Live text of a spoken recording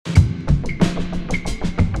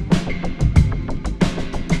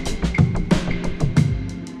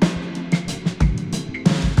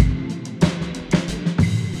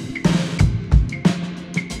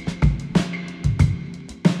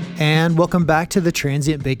and welcome back to the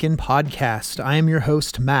Transient Bacon Podcast. I am your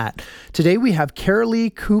host, Matt. Today we have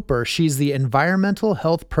Carolee Cooper. She's the Environmental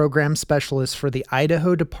Health Program Specialist for the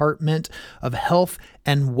Idaho Department of Health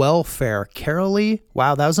and Welfare. Carolee,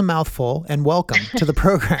 wow, that was a mouthful, and welcome to the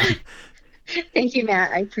program. Thank you, Matt.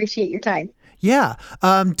 I appreciate your time. Yeah.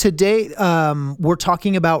 Today we're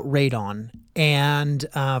talking about radon. And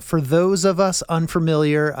for those of us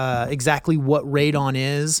unfamiliar exactly what radon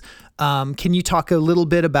is, can you talk a little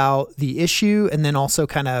bit about the issue and then also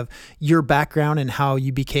kind of your background and how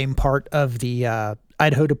you became part of the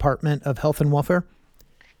Idaho Department of Health and Welfare?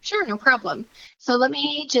 Sure, no problem. So let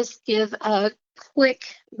me just give a quick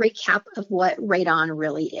recap of what radon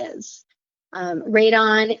really is.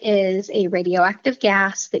 Radon is a radioactive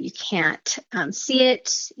gas that you can't see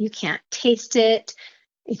it, you can't taste it,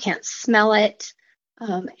 you can't smell it.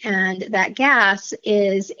 And that gas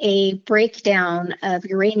is a breakdown of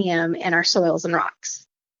uranium in our soils and rocks.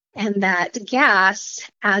 And that gas,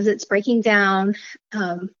 as it's breaking down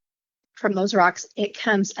from those rocks, it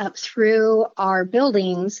comes up through our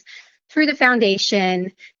buildings, through the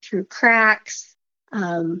foundation, through cracks,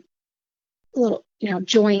 little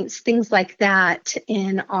joints, things like that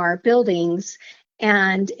in our buildings,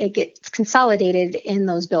 and it gets consolidated in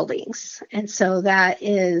those buildings. And so that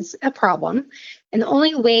is a problem. And the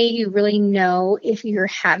only way you really know if you're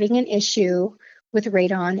having an issue with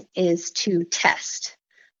radon is to test.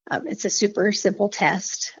 It's a super simple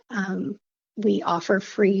test. We offer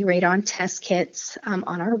free radon test kits on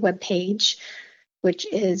our webpage, which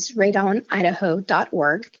is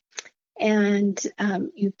radonidaho.org. And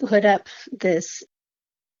you put up this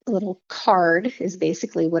little card, is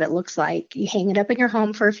basically what it looks like. You hang it up in your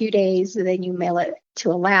home for a few days, and then you mail it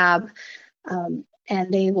to a lab, and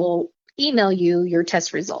they will email you your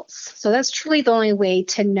test results. So that's truly the only way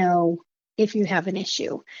to know if you have an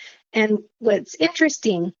issue. And what's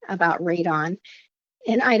interesting about radon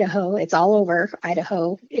in Idaho, it's all over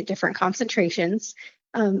Idaho at different concentrations.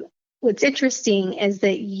 What's interesting is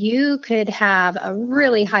that you could have a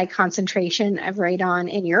really high concentration of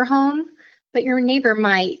radon in your home, but your neighbor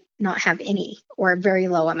might not have any or a very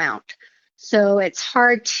low amount. So it's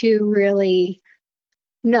hard to really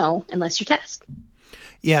know unless you test.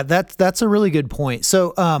 Yeah, that's a really good point.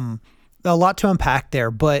 So a lot to unpack there,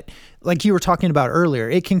 but like you were talking about earlier,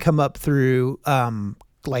 it can come up through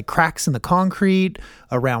like cracks in the concrete,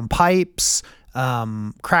 around pipes,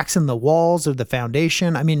 cracks in the walls or the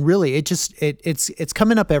foundation. I mean, really, it's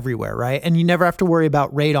coming up everywhere, right? And you never have to worry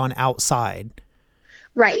about radon outside.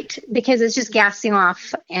 Right, because it's just gassing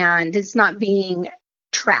off and it's not being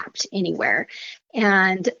trapped anywhere.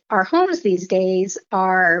 And our homes these days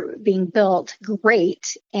are being built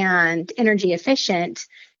great and energy efficient,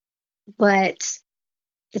 but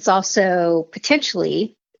it's also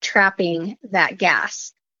potentially trapping that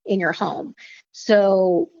gas in your home.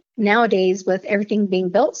 So nowadays, with everything being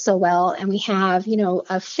built so well, and we have,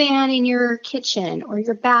 a fan in your kitchen or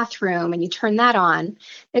your bathroom, and you turn that on,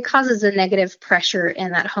 it causes a negative pressure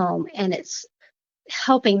in that home, and it's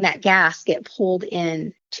helping that gas get pulled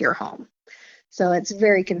in to your home. So it's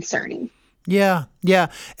very concerning. Yeah.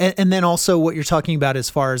 And then also what you're talking about as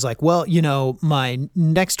far as like, well, my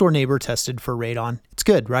next door neighbor tested for radon. It's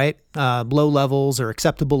good, right? Low levels or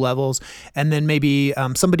acceptable levels. And then maybe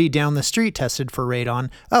somebody down the street tested for radon.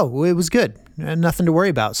 Oh, it was good. Nothing to worry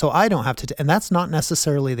about. So I don't have to. And that's not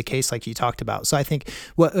necessarily the case like you talked about. So I think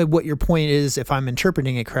what your point is, if I'm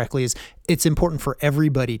interpreting it correctly, is it's important for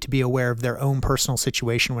everybody to be aware of their own personal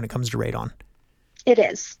situation when it comes to radon. It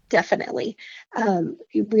is, definitely.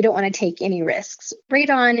 We don't want to take any risks.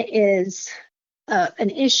 Radon is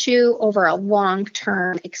an issue over a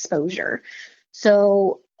long-term exposure.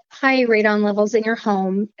 So high radon levels in your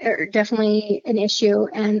home are definitely an issue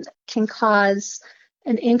and can cause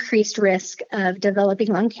an increased risk of developing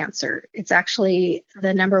lung cancer. It's actually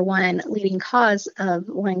the number one leading cause of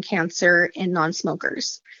lung cancer in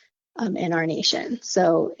non-smokers in our nation.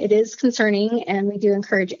 So it is concerning, and we do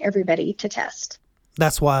encourage everybody to test.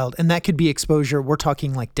 That's wild. And that could be exposure. We're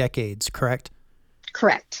talking like decades, correct?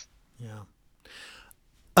 Correct. Yeah.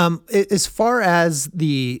 As far as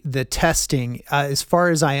the testing, as far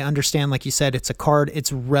as I understand, like you said, it's a card.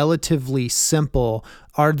 It's relatively simple.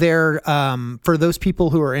 Are there, for those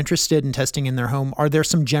people who are interested in testing in their home, are there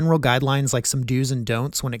some general guidelines, like some do's and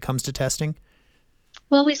don'ts when it comes to testing?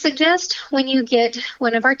 Well, we suggest when you get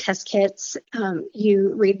one of our test kits,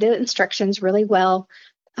 you read the instructions really well.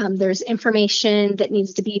 There's information that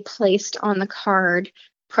needs to be placed on the card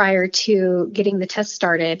prior to getting the test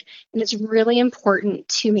started. And it's really important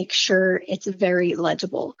to make sure it's very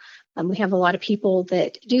legible. We have a lot of people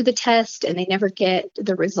that do the test and they never get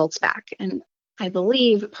the results back. And I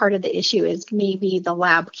believe part of the issue is maybe the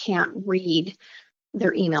lab can't read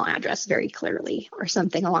their email address very clearly or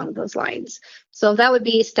something along those lines. So that would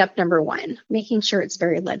be step number one, making sure it's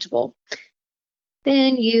very legible.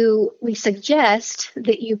 Then we suggest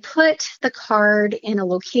that you put the card in a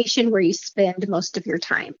location where you spend most of your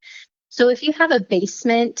time. So if you have a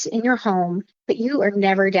basement in your home, but you are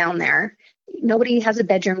never down there, nobody has a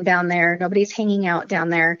bedroom down there, nobody's hanging out down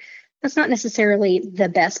there, that's not necessarily the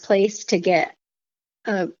best place to get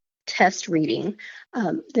a test reading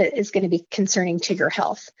that is going to be concerning to your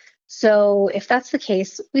health. So if that's the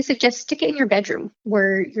case, we suggest stick it in your bedroom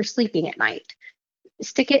where you're sleeping at night.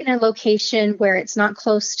 Stick it in a location where it's not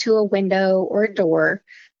close to a window or a door.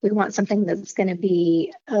 We want something that's going to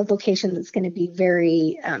be a location that's going to be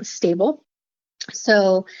very stable.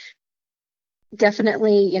 So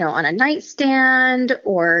definitely, on a nightstand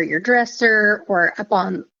or your dresser or up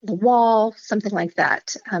on the wall, something like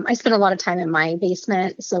that. I spent a lot of time in my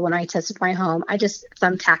basement. So when I tested my home, I just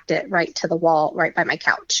thumbtacked it right to the wall, right by my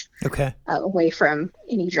couch. Okay. Away from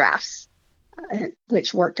any drafts,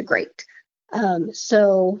 which worked great.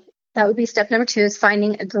 So that would be step number 2, is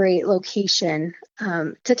finding a great location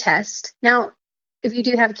to test. Now, if you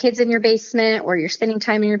do have kids in your basement or you're spending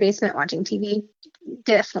time in your basement watching TV,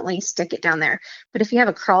 definitely stick it down there. But if you have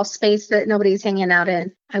a crawl space that nobody's hanging out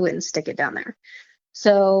in, I wouldn't stick it down there.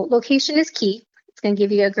 So location is key. It's going to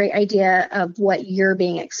give you a great idea of what you're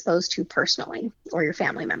being exposed to personally or your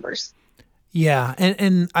family members. Yeah.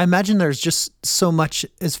 And I imagine there's just so much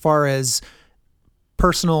as far as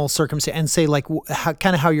personal circumstance and say like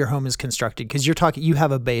how your home is constructed. Cause you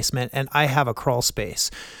have a basement and I have a crawl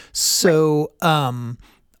space. So, right.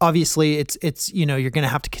 Obviously it's, you're going to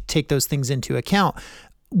have to take those things into account.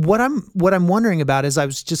 What I'm wondering about is I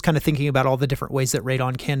was just kind of thinking about all the different ways that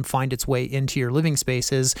radon can find its way into your living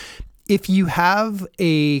spaces. If you have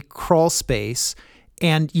a crawl space,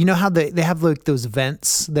 and you know how they have like those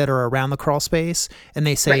vents that are around the crawl space, and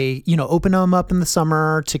they say, right, open them up in the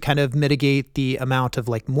summer to kind of mitigate the amount of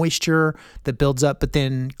like moisture that builds up, but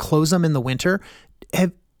then close them in the winter.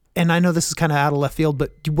 And I know this is kind of out of left field,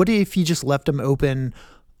 but what if you just left them open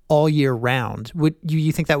all year round? Would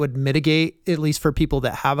you think that would mitigate, at least for people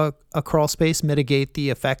that have a crawl space, mitigate the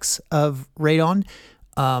effects of radon?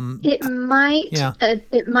 It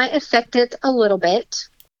might affect it a little bit.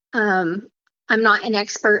 I'm not an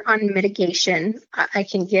expert on mitigation. I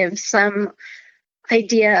can give some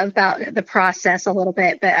idea about the process a little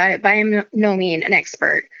bit, but I am no means an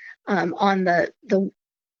expert on the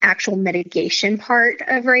actual mitigation part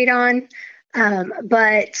of radon.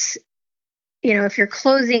 But if you're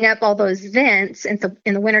closing up all those vents in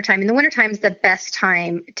the wintertime, is the best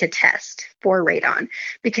time to test for radon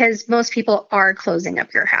because most people are closing up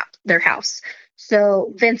their house.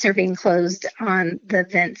 So vents are being closed on the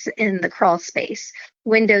vents in the crawl space.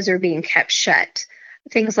 Windows are being kept shut,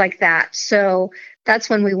 things like that. So that's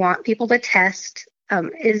when we want people to test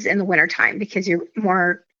is in the wintertime because you're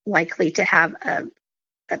more likely to have an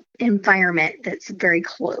environment that's very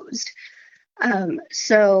closed.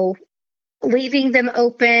 So leaving them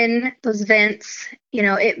open, those vents,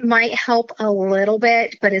 it might help a little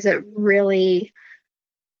bit, but is it really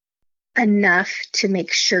enough to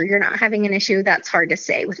make sure you're not having an issue? That's hard to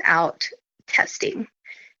say without testing.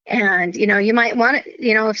 And, you might want it,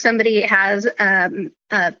 if somebody has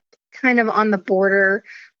a kind of on the border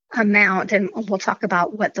amount, and we'll talk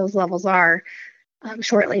about what those levels are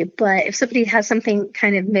shortly, but if somebody has something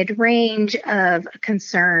kind of mid-range of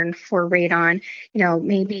concern for radon,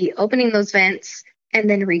 maybe opening those vents and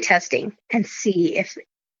then retesting and see if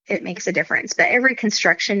it makes a difference. But every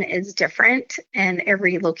construction is different and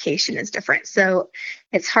every location is different. So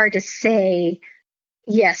it's hard to say,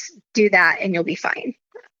 yes, do that and you'll be fine.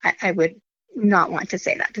 I would not want to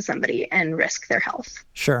say that to somebody and risk their health.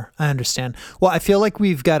 Sure, I understand. Well, I feel like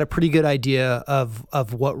we've got a pretty good idea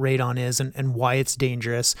of what radon is and why it's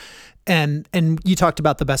dangerous. And you talked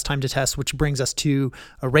about the best time to test, which brings us to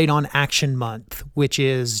a Radon Action Month, which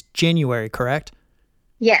is January, correct?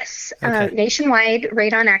 Yes, okay. Nationwide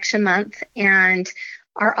Radon Action Month, and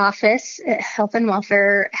our office at Health and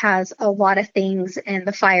Welfare has a lot of things in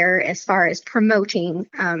the fire as far as promoting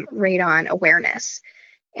radon awareness.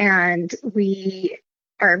 And we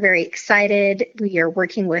are very excited. We are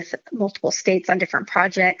working with multiple states on different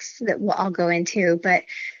projects that we'll all go into, but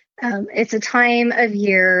it's a time of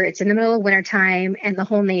year, it's in the middle of wintertime, and the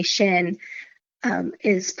whole nation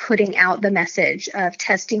is putting out the message of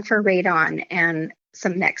testing for radon and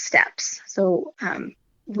some next steps. So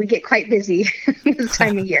we get quite busy this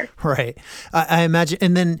time of year. Right. I imagine.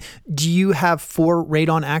 And then do you have for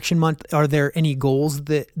Radon Action Month, are there any goals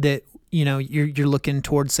that you're looking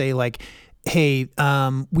towards, say, like hey,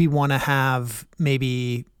 we want to have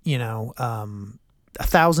maybe,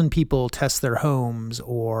 1,000 people test their homes,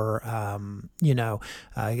 or,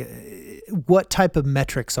 what type of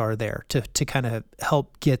metrics are there to kind of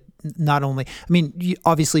help get not only,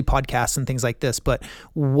 obviously podcasts and things like this, but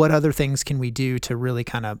what other things can we do to really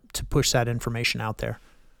kind of to push that information out there?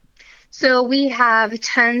 So we have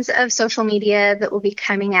tons of social media that will be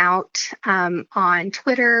coming out on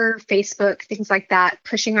Twitter, Facebook, things like that,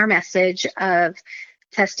 pushing our message of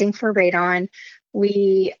testing for radon.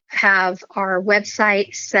 We have our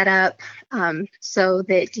website set up so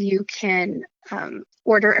that you can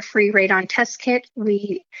order a free radon test kit.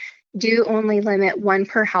 We do only limit one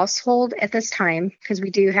per household at this time because we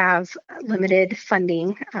do have limited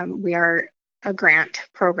funding. We are a grant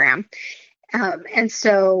program. And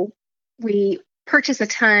so we purchase a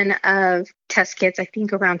ton of test kits, I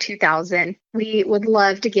think around 2,000. We would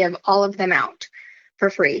love to give all of them out for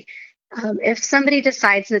free. If somebody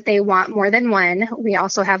decides that they want more than one, we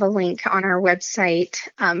also have a link on our website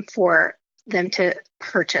for them to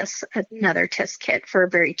purchase another test kit for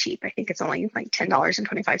very cheap. I think it's only like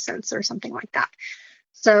 $10.25 or something like that.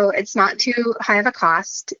 So it's not too high of a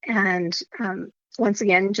cost. And once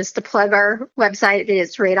again, just to plug our website, it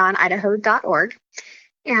is radonidaho.org.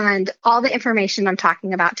 And all the information I'm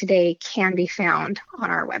talking about today can be found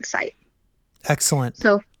on our website. Excellent.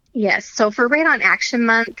 So, yes. So for Radon Action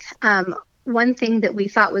Month, one thing that we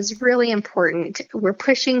thought was really important, we're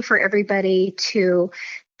pushing for everybody to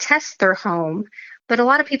test their home, but a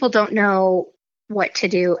lot of people don't know what to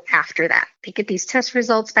do after that. They get these test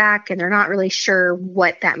results back and they're not really sure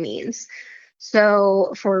what that means.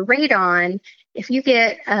 So for radon, if you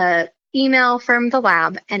get an email from the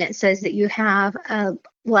lab and it says that you have a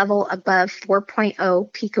level above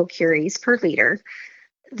 4.0 picocuries per liter,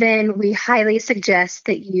 then we highly suggest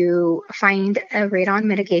that you find a radon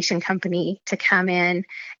mitigation company to come in.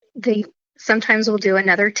 They sometimes will do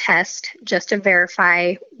another test just to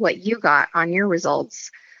verify what you got on your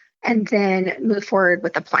results and then move forward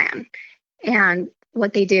with a plan. And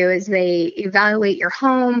what they do is they evaluate your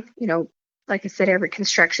home. Like I said, every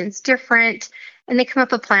construction is different, and they come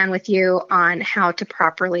up a plan with you on how to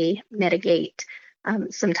properly mitigate.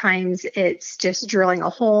 Sometimes it's just drilling a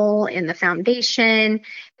hole in the foundation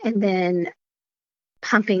and then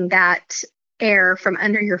pumping that air from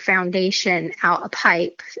under your foundation out a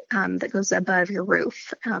pipe that goes above your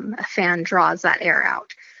roof. A fan draws that air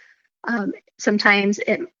out. Sometimes,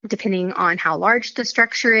 depending on how large the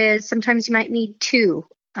structure is, sometimes you might need two,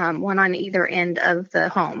 one on either end of the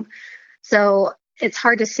home. So it's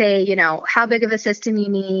hard to say, how big of a system you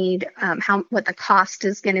need, what the cost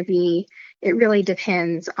is going to be. It really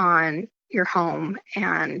depends on your home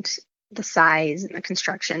and the size and the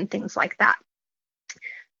construction, things like that.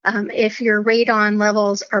 If your radon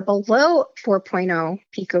levels are below 4.0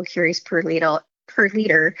 picocuries per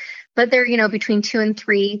liter, but they're between 2 and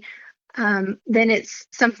 3, then it's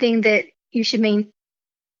something that you should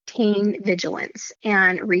maintain vigilance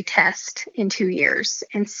and retest in 2 years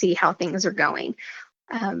and see how things are going.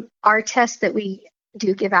 Our tests that we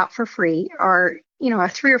do give out for free are, a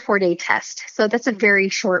 3 or 4 day test. So that's a very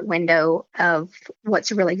short window of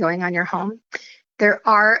what's really going on your home. There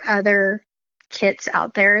are other kits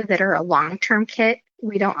out there that are a long-term kit.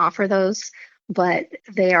 We don't offer those, but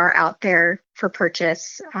they are out there for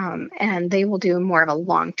purchase, and they will do more of a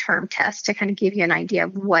long-term test to kind of give you an idea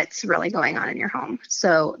of what's really going on in your home.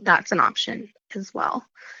 So that's an option as well.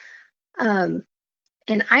 In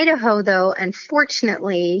Idaho, though,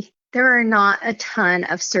 unfortunately, there are not a ton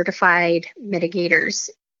of certified mitigators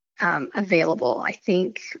available. I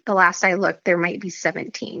think the last I looked, there might be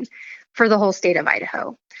 17 for the whole state of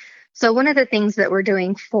Idaho. So one of the things that we're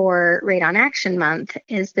doing for Radon Action Month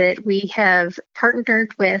is that we have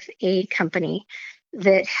partnered with a company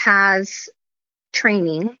that has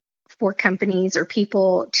training for companies or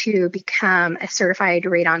people to become a certified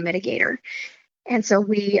radon mitigator. And so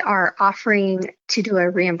we are offering to do a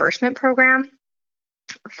reimbursement program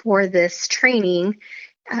for this training.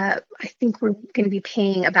 I think we're going to be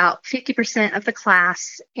paying about 50% of the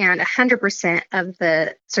class and 100% of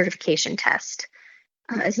the certification test,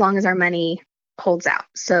 as long as our money holds out.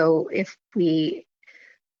 So if we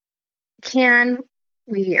can,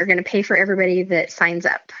 we are going to pay for everybody that signs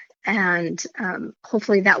up. And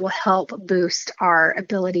hopefully that will help boost our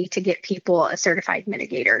ability to get people a certified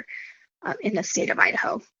mitigator in the state of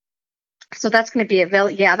Idaho. So that's going to be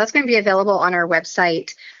available. Yeah, that's going to be available on our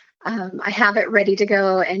website. I have it ready to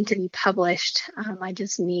go and to be published. I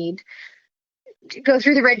just need go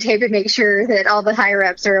through the red tape and make sure that all the higher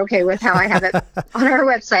ups are okay with how I have it on our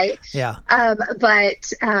website. Yeah.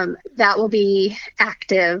 But that will be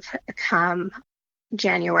active come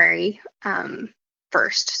January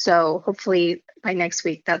 1st. So hopefully by next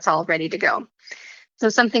week, that's all ready to go. So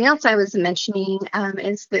something else I was mentioning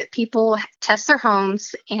is that people test their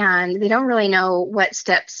homes and they don't really know what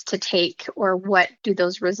steps to take or what do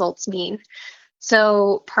those results mean.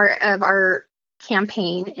 So part of our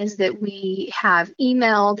campaign is that we have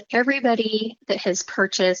emailed everybody that has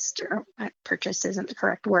purchased, or purchased isn't the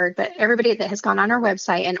correct word, but everybody that has gone on our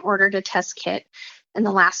website and ordered a test kit in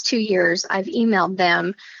the last 2 years. I've emailed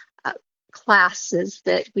them classes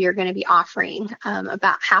that we are going to be offering,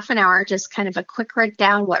 about half an hour, just kind of a quick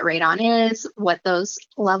rundown what radon is, what those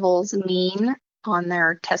levels mean on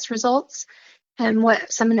their test results, and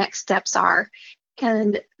what some next steps are.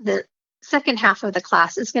 And the second half of the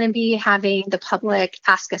class is going to be having the public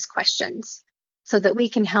ask us questions so that we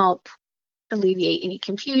can help alleviate any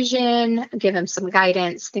confusion, give them some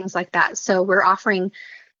guidance, things like that. So we're offering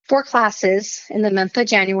 4 classes in the month of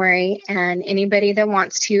January, and anybody that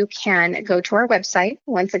wants to can go to our website,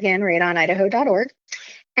 once again, radonidaho.org,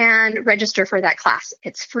 and register for that class.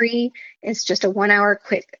 It's free. It's just a 1-hour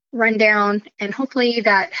quick rundown, and hopefully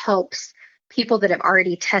that helps people that have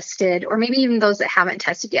already tested, or maybe even those that haven't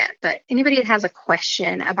tested yet, but anybody that has a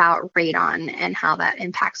question about radon and how that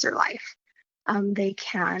impacts their life, they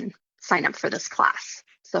can sign up for this class.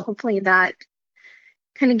 So hopefully that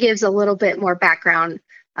kind of gives a little bit more background.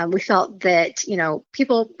 We felt that,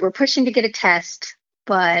 people were pushing to get a test,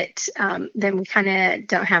 but then we kind of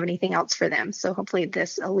don't have anything else for them. So hopefully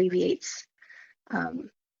this alleviates and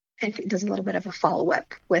does a little bit of a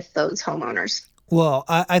follow-up with those homeowners. Well,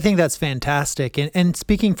 I think that's fantastic. And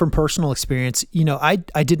speaking from personal experience,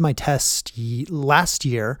 I did my test last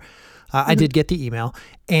year. I did get the email,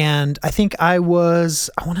 and I think I want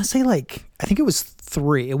to say I think it was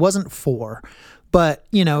 3. It wasn't 4, but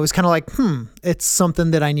it was kind of like, it's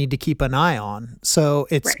something that I need to keep an eye on. So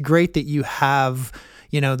it's great that you have,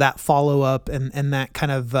 that follow up and that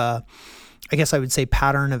kind of, I guess I would say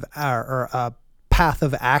pattern of or path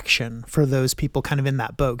of action for those people kind of in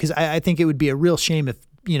that boat. Because I think it would be a real shame if,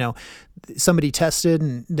 somebody tested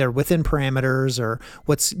and they're within parameters or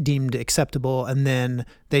what's deemed acceptable, and then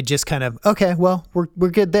they just kind of, okay, well, we're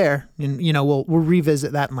good there. And, we'll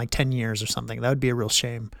revisit that in like 10 years or something. That would be a real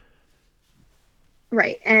shame.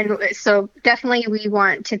 Right. And so definitely we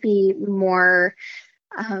want to be more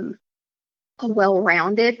a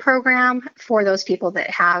well-rounded program for those people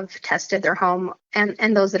that have tested their home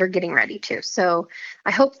and those that are getting ready to. So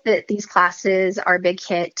I hope that these classes are a big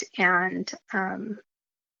hit, and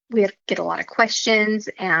we get a lot of questions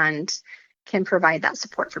and can provide that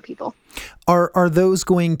support for people. Are those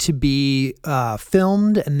going to be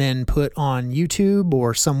filmed and then put on YouTube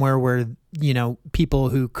or somewhere where, people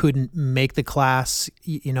who couldn't make the class,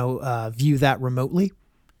 view that remotely?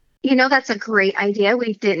 That's a great idea.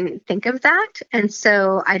 We didn't think of that. And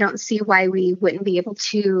so I don't see why we wouldn't be able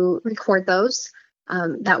to record those.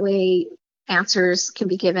 That way answers can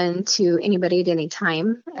be given to anybody at any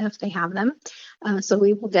time if they have them. So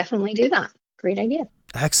we will definitely do that. Great idea.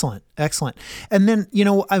 Excellent. And then,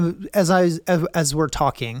 as we're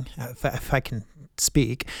talking, if I can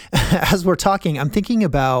speak, as we're talking, I'm thinking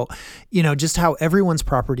about, just how everyone's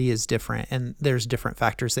property is different, and there's different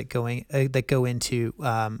factors that go into,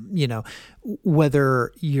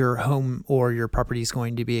 whether your home or your property is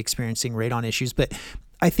going to be experiencing radon issues. But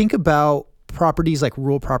I think about properties like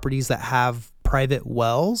rural properties that have private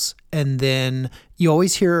wells, and then you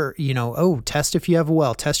always hear, test if you have a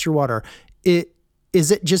well, test your water. Is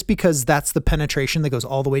it just because that's the penetration that goes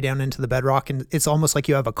all the way down into the bedrock, and it's almost like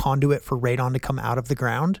you have a conduit for radon to come out of the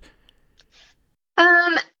ground?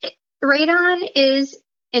 Radon is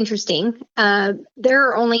interesting. There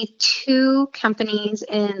are only 2 companies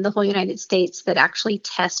in the whole United States that actually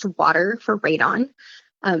test water for radon.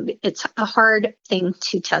 It's a hard thing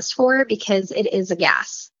to test for because it is a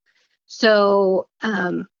gas. So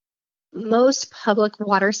most public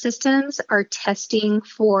water systems are testing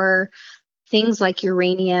for things like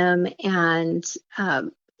uranium and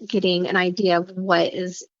getting an idea of what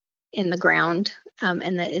is in the ground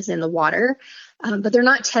and that is in the water. But they're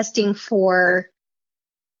not testing for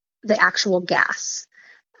the actual gas.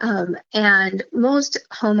 And most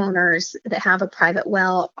homeowners that have a private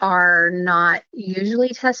well are not usually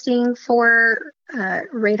testing for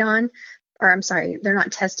radon, or I'm sorry, they're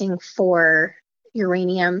not testing for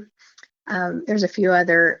uranium. There's a few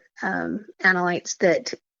other analytes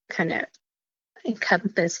that kind of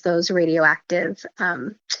encompass those radioactive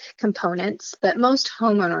components, but most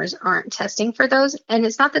homeowners aren't testing for those. And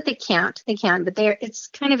it's not that they can't, they can, but it's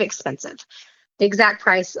kind of expensive. The exact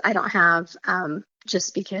price I don't have,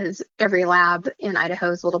 just because every lab in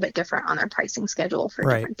Idaho is a little bit different on their pricing schedule for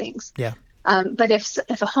different things. Yeah. But if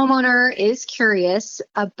a homeowner is curious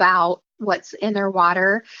about what's in their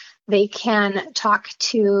water, they can talk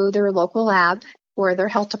to their local lab or their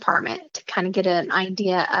health department to kind of get an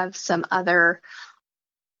idea of some other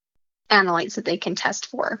analytes that they can test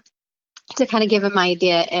for, to kind of give them an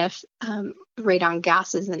idea if radon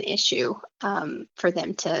gas is an issue for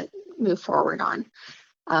them to move forward on.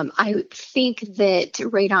 I think that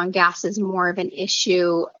radon gas is more of an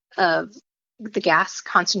issue of the gas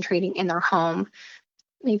concentrating in their home,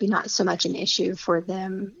 maybe not so much an issue for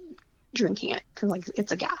them drinking it, because like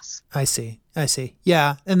it's a gas. I see.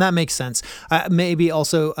 Yeah. And that makes sense. Maybe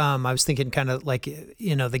also, I was thinking kind of like,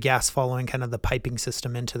 the gas following kind of the piping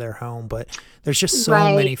system into their home, but there's just so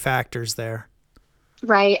many factors there.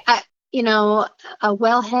 Right. A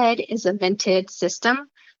wellhead is a vented system.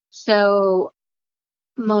 So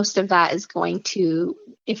most of that is going to,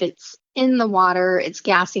 if it's in the water, it's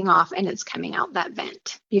gassing off and it's coming out that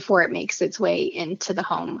vent before it makes its way into the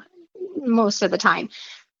home most of the time.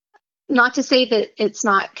 Not to say that it's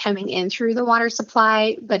not coming in through the water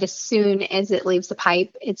supply, but as soon as it leaves the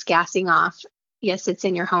pipe, it's gassing off. Yes, it's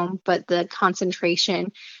in your home, but the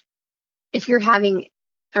concentration, if you're having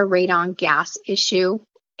a radon gas issue,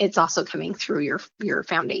 it's also coming through your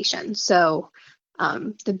foundation. So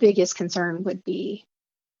the biggest concern would be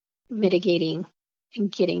mitigating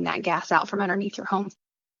and getting that gas out from underneath your home.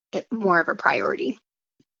 More of a priority.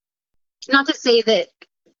 Not to say that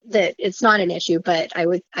it's not an issue, but I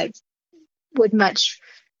would much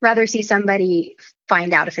rather see somebody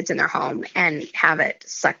find out if it's in their home and have it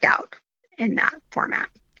sucked out in that format.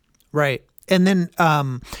 Right. And then,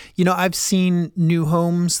 I've seen new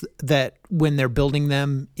homes that when they're building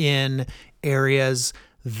them in areas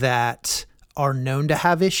that are known to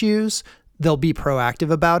have issues, they'll be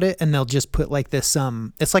proactive about it and they'll just put like this,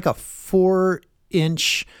 it's like a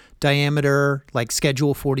 4-inch diameter, like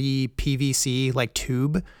Schedule 40 PVC, like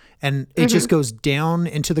tube. And it just goes down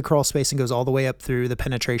into the crawl space and goes all the way up through the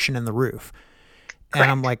penetration in the roof. Correct.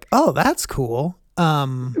 And I'm like, oh, that's cool.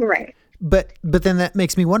 Right. But then that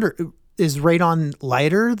makes me wonder, is radon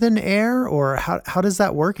lighter than air, or how does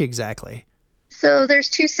that work exactly? So there's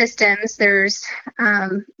two systems. There's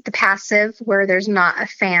the passive, where there's not a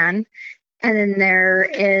fan. And then there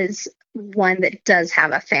is one that does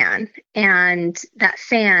have a fan. And that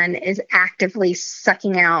fan is actively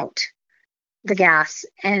sucking out the gas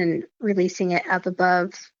and releasing it up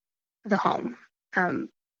above the home,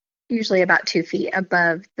 usually about 2 feet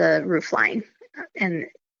above the roof line. And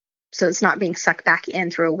so it's not being sucked back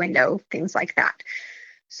in through a window, things like that.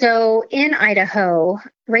 So in Idaho,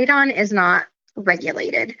 radon is not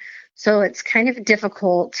regulated. So it's kind of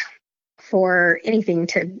difficult for anything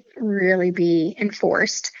to really be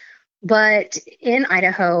enforced. But in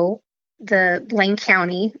Idaho, the Blaine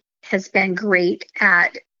County has been great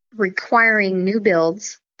at requiring new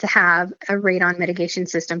builds to have a radon mitigation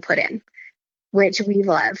system put in, which we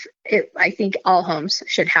love. I think all homes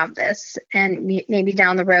should have this. And maybe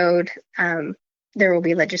down the road, there will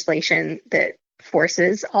be legislation that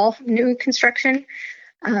forces all new construction.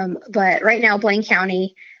 But right now, Blaine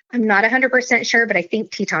County, I'm not 100% sure, but I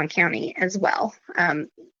think Teton County as well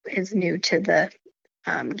is new to the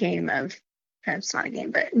game of, it's not a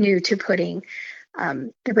game, but new to putting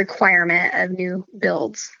the requirement of new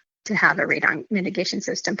builds to have a radon mitigation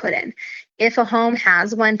system put in. If a home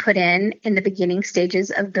has one put in the beginning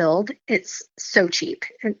stages of build, it's so cheap,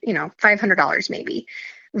 $500 maybe,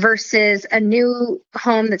 versus a new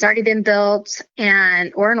home that's already been built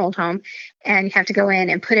or an old home, and you have to go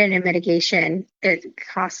in and put in a mitigation. It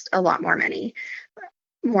costs a lot more money,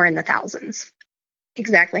 more in the thousands.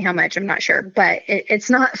 Exactly how much, I'm not sure, but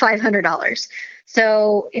it's not $500.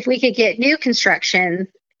 So if we could get new construction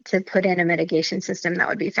to put in a mitigation system, that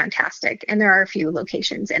would be fantastic. And there are a few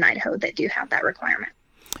locations in Idaho that do have that requirement.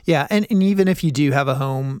 Yeah. And even if you do have a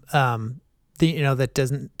home,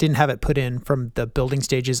 that didn't have it put in from the building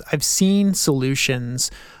stages, I've seen solutions,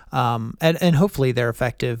 and hopefully they're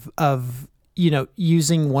effective, of,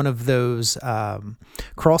 using one of those,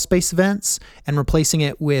 crawl space vents and replacing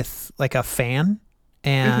it with like a fan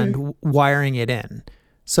and wiring it in.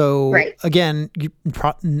 So again, you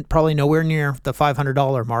probably nowhere near the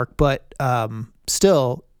 $500 mark, but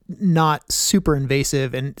still not super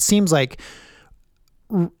invasive. And it seems like,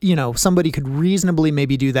 somebody could reasonably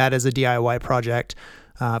maybe do that as a DIY project.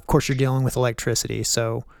 Of course, you're dealing with electricity.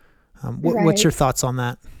 So what's your thoughts on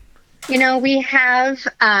that? We have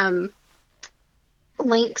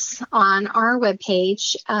links on our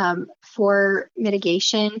webpage for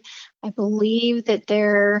mitigation. I believe that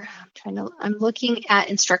I'm looking at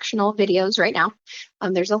instructional videos right now.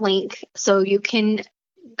 There's a link so you can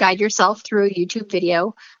guide yourself through a YouTube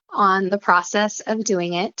video on the process of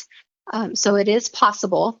doing it. So it is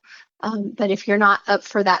possible. But if you're not up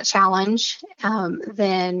for that challenge,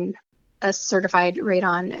 then a certified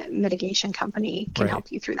radon mitigation company can Right.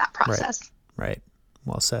 help you through that process. Right.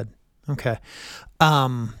 Well said. Okay.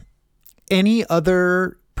 Any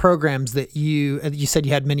other programs that you said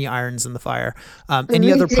you had many irons in the fire?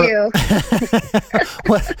 Any other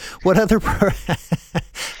what other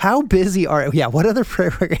how busy what other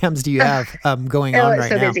programs do you have going on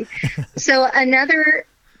right now? Busy. So another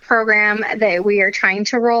program that we are trying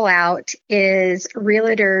to roll out is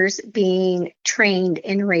realtors being trained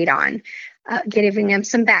in radon. Giving them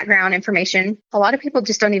some background information. A lot of people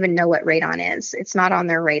just don't even know what radon is. It's not on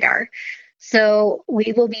their radar. So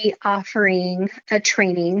we will be offering a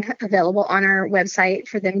training available on our website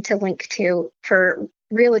for them to link to for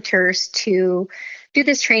realtors to do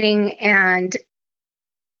this training and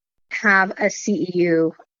have a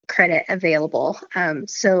CEU credit available.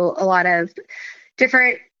 So a lot of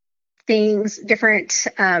different things, different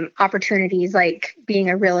opportunities like being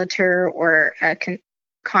a realtor or a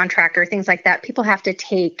contractor, things like that. People have to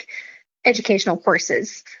take educational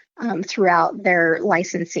courses throughout their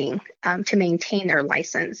licensing to maintain their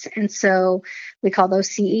license. And so we call those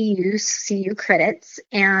CEU credits,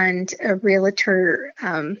 and a realtor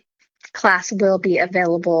class will be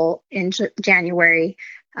available in January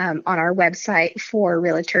on our website for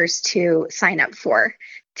realtors to sign up for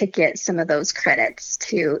to get some of those credits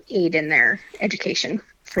to aid in their education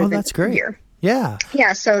for that's great. Year. Yeah.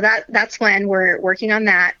 Yeah. So that's when we're working on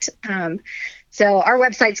that. So our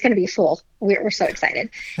website's going to be full. We're so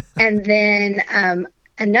excited. And then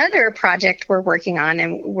another project we're working on,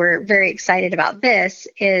 and we're very excited about this,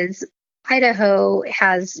 is Idaho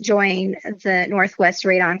has joined the Northwest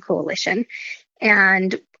Radon Coalition.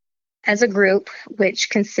 And as a group, which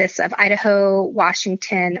consists of Idaho,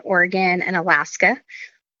 Washington, Oregon, and Alaska,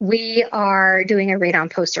 we are doing a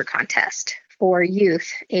radon poster contest for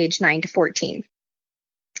youth age 9 to 14.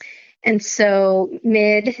 And so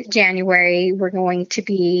mid-January, we're going to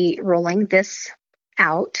be rolling this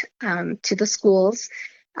out to the schools,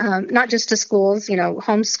 not just to schools,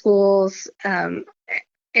 home schools,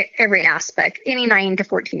 every aspect. Any 9 to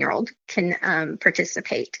 14-year-old can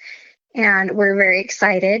participate. And we're very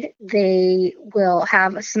excited. They will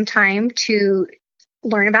have some time to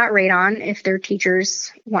learn about radon if their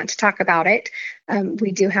teachers want to talk about it.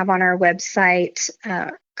 We do have on our website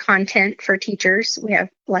content for teachers. We have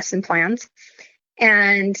lesson plans.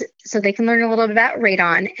 And so they can learn a little bit about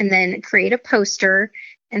radon and then create a poster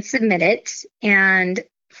and submit it. And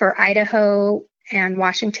for Idaho and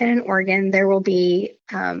Washington and Oregon, there will be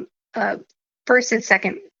a first and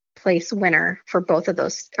second place winner for both of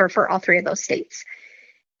those, or for all three of those states.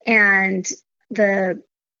 And the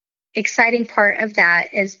exciting part of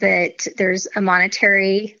that is that there's a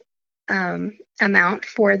monetary amount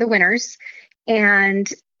for the winners, and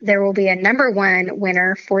there will be a number one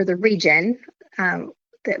winner for the region I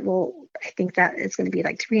think that is going to be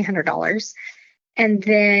like $300. And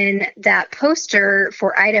then that poster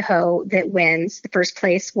for Idaho that wins the first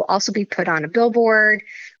place will also be put on a billboard.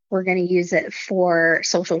 We're going to use it for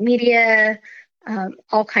social media,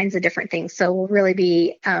 all kinds of different things. So we'll really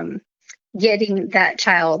be getting that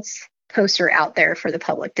child's poster out there for the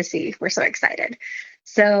public to see. We're so excited.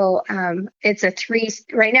 So it's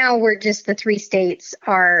right now the 3 states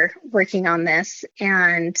are working on this,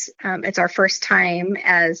 and it's our first time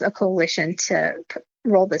as a coalition to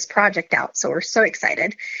roll this project out. So we're so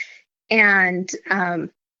excited. And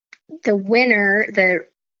the winner,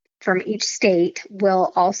 from each state,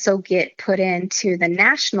 will also get put into the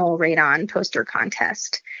national radon poster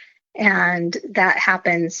contest. And that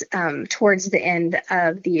happens towards the end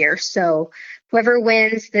of the year. So whoever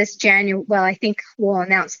wins this January, I think we'll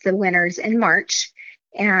announce the winners in March.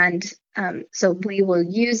 And so we will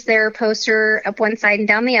use their poster up one side and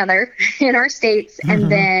down the other in our states, and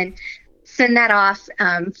then send that off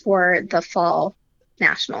for the fall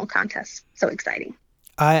national contest. So exciting.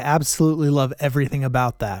 I absolutely love everything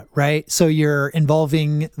about that, right? So you're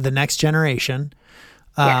involving the next generation.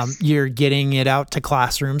 Yes. You're getting it out to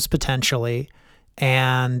classrooms potentially,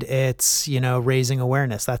 and it's, raising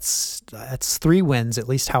awareness. That's 3 wins, at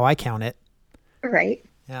least how I count it. Right.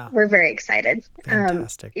 Yeah. We're very excited.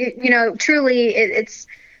 Fantastic. Truly it's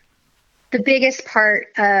the biggest part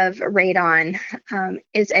of radon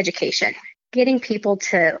is education, getting people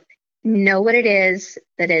to know what it is,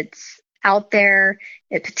 that it's out there,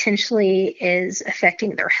 it potentially is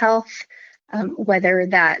affecting their health, whether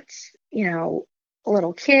that's,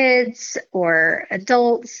 little kids or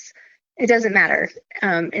adults, it doesn't matter.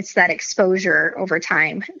 It's that exposure over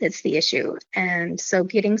time that's the issue. And so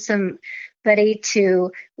getting somebody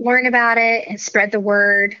to learn about it and spread the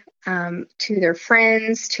word to their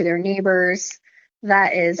friends, to their neighbors,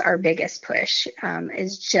 that is our biggest push,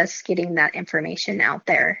 is just getting that information out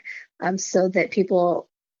there, so that people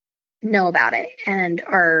know about it and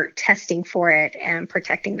are testing for it and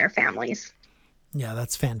protecting their families. Yeah,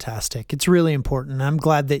 that's fantastic. It's really important. I'm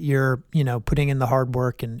glad that you're, putting in the hard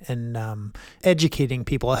work and educating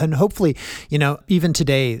people. And hopefully, even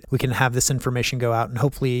today we can have this information go out and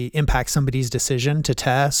hopefully impact somebody's decision to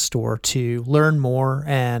test or to learn more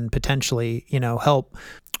and potentially, help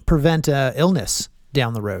prevent illness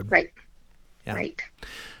down the road. Right. Yeah. Right.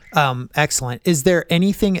 Excellent. Is there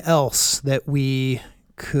anything else that we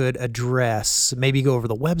could address? Maybe go over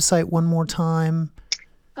the website one more time.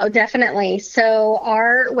 Oh, definitely. So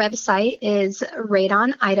our website is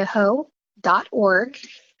radonidaho.org,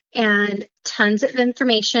 and tons of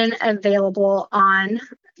information available on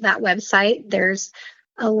that website. There's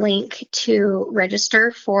a link to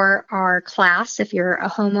register for our class if you're a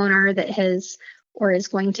homeowner that has or is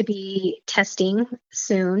going to be testing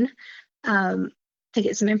soon. To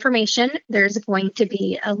get some information, there's going to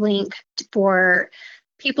be a link for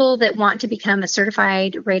people that want to become a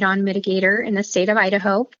certified radon mitigator in the state of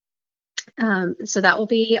Idaho. So that will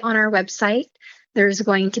be on our website. There's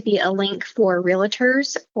going to be a link for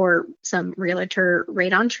realtors or some realtor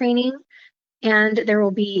radon training. And there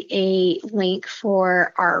will be a link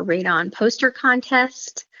for our radon poster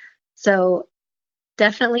contest. So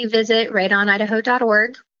definitely visit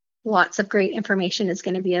radonidaho.org. Lots of great information is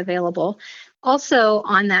going to be available. Also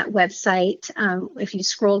on that website, if you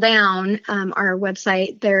scroll down our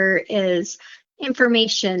website, there is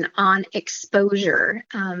information on exposure,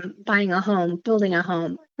 buying a home, building a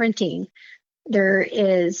home, renting. There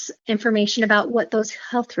is information about what those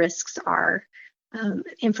health risks are,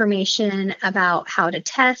 information about how to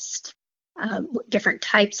test, different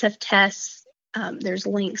types of tests. There's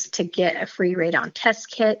links to get a free radon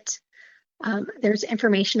test kit. There's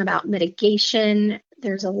information about mitigation.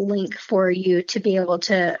 There's a link for you to be able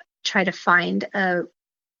to try to find a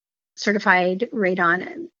certified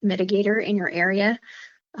radon mitigator in your area.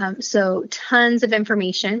 So tons of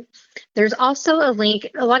information. There's also a link.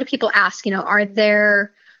 A lot of people ask, are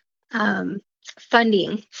there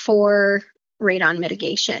funding for radon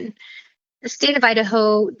mitigation? The state of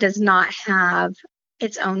Idaho does not have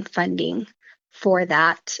its own funding for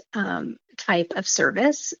that type of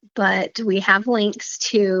service, but we have links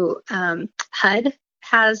to HUD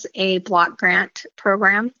has a block grant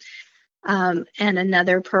program, and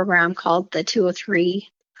another program called the 203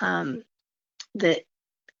 that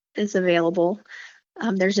is available.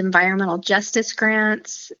 There's environmental justice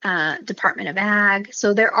grants, Department of Ag.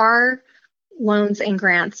 So there are loans and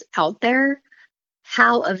grants out there.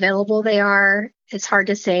 How available they are, it's hard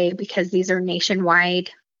to say because these are nationwide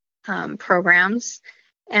programs.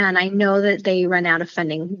 And I know that they run out of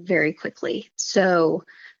funding very quickly. So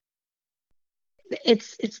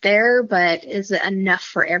it's there, but is it enough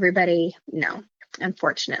for everybody? No,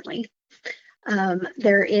 unfortunately.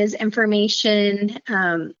 There is information,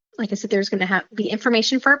 like I said, there's going to be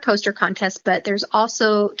information for our poster contest, but there's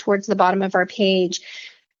also towards the bottom of our page,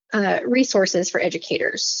 resources for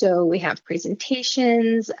educators. So we have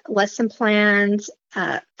presentations, lesson plans,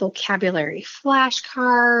 vocabulary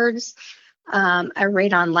flashcards, a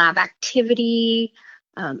radon lab activity,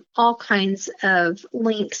 all kinds of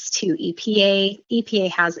links to EPA.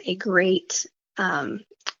 EPA has a great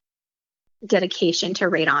dedication to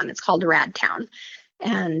radon. It's called RadTown.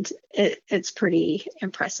 And it's pretty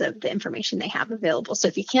impressive, the information they have available. So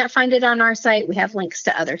if you can't find it on our site, we have links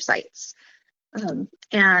to other sites.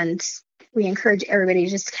 And we encourage everybody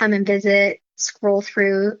to just come and visit, scroll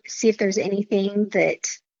through, see if there's anything that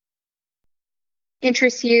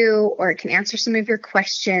interests you or can answer some of your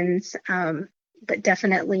questions. But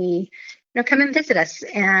definitely, come and visit us.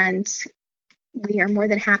 And we are more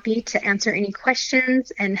than happy to answer any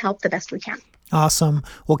questions and help the best we can. Awesome.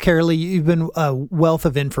 Well, Carolee, you've been a wealth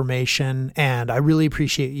of information, and I really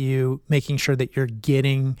appreciate you making sure that you're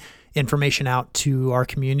getting information out to our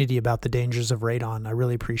community about the dangers of radon. I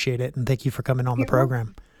really appreciate it, and thank you for coming on the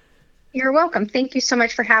program. You're welcome. Thank you so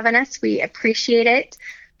much for having us. We appreciate it.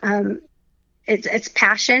 It's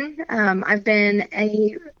passion. I've been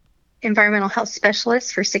a environmental health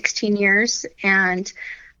specialist for 16 years, and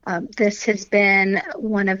this has been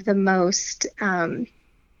one of the most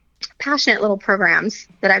passionate little programs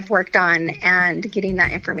that I've worked on, and getting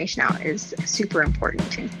that information out is super important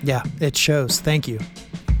too. Yeah, it shows. Thank you.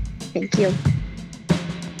 Thank you.